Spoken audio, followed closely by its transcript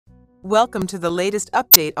Welcome to the latest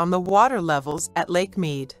update on the water levels at Lake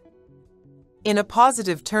Mead. In a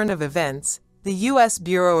positive turn of events, the U.S.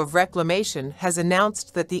 Bureau of Reclamation has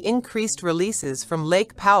announced that the increased releases from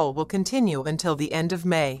Lake Powell will continue until the end of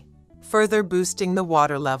May, further boosting the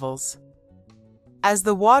water levels. As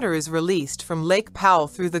the water is released from Lake Powell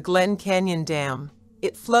through the Glen Canyon Dam,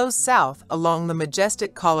 it flows south along the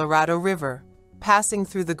majestic Colorado River, passing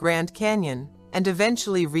through the Grand Canyon, and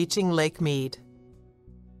eventually reaching Lake Mead.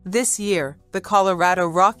 This year, the Colorado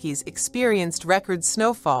Rockies experienced record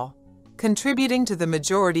snowfall, contributing to the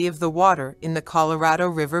majority of the water in the Colorado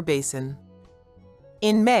River Basin.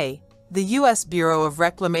 In May, the U.S. Bureau of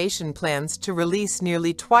Reclamation plans to release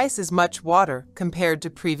nearly twice as much water compared to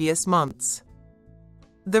previous months.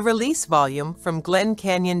 The release volume from Glen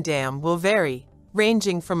Canyon Dam will vary,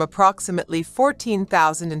 ranging from approximately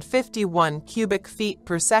 14,051 cubic feet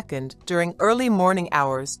per second during early morning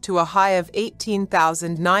hours to a high of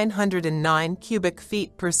 18,909 cubic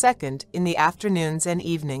feet per second in the afternoons and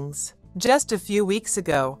evenings. Just a few weeks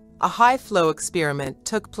ago, a high-flow experiment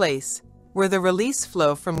took place, where the release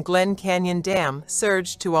flow from Glen Canyon Dam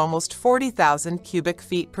surged to almost 40,000 cubic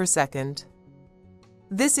feet per second.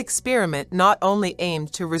 This experiment not only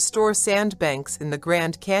aimed to restore sandbanks in the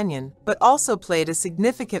Grand Canyon, but also played a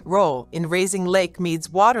significant role in raising Lake Mead's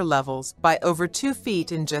water levels by over 2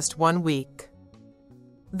 feet in just 1 week.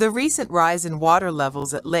 The recent rise in water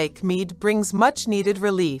levels at Lake Mead brings much-needed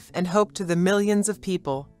relief and hope to the millions of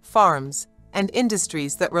people, farms, and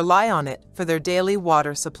industries that rely on it for their daily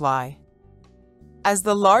water supply. As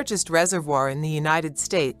the largest reservoir in the United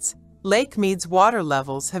States, Lake Mead's water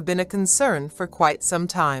levels have been a concern for quite some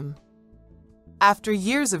time. After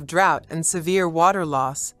years of drought and severe water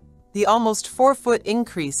loss, the almost 4-foot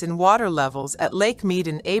increase in water levels at Lake Mead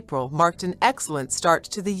in April marked an excellent start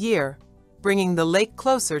to the year, bringing the lake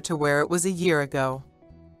closer to where it was a year ago.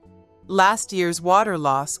 Last year's water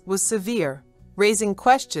loss was severe, raising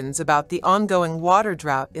questions about the ongoing water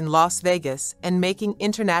drought in Las Vegas and making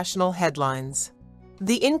international headlines.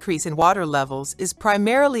 The increase in water levels is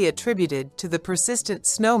primarily attributed to the persistent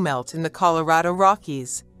snowmelt in the Colorado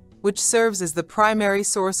Rockies, which serves as the primary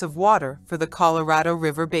source of water for the Colorado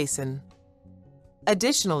River Basin.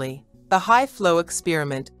 Additionally, the high-flow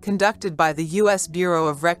experiment conducted by the U.S. Bureau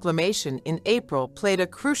of Reclamation in April played a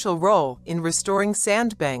crucial role in restoring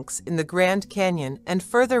sandbanks in the Grand Canyon and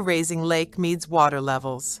further raising Lake Mead's water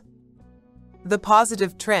levels. The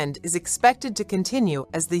positive trend is expected to continue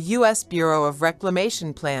as the U.S. Bureau of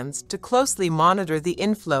Reclamation plans to closely monitor the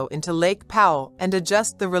inflow into Lake Powell and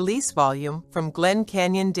adjust the release volume from Glen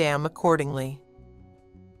Canyon Dam accordingly.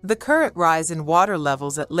 The current rise in water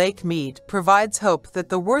levels at Lake Mead provides hope that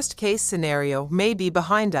the worst-case scenario may be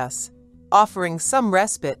behind us, offering some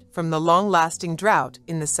respite from the long-lasting drought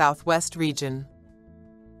in the southwest region.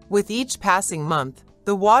 With each passing month,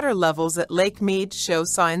 the water levels at Lake Mead show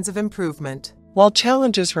signs of improvement. While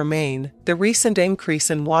challenges remain, the recent increase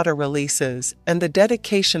in water releases and the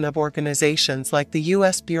dedication of organizations like the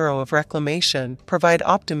U.S. Bureau of Reclamation provide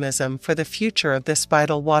optimism for the future of this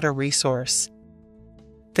vital water resource.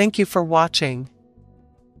 Thank you for watching.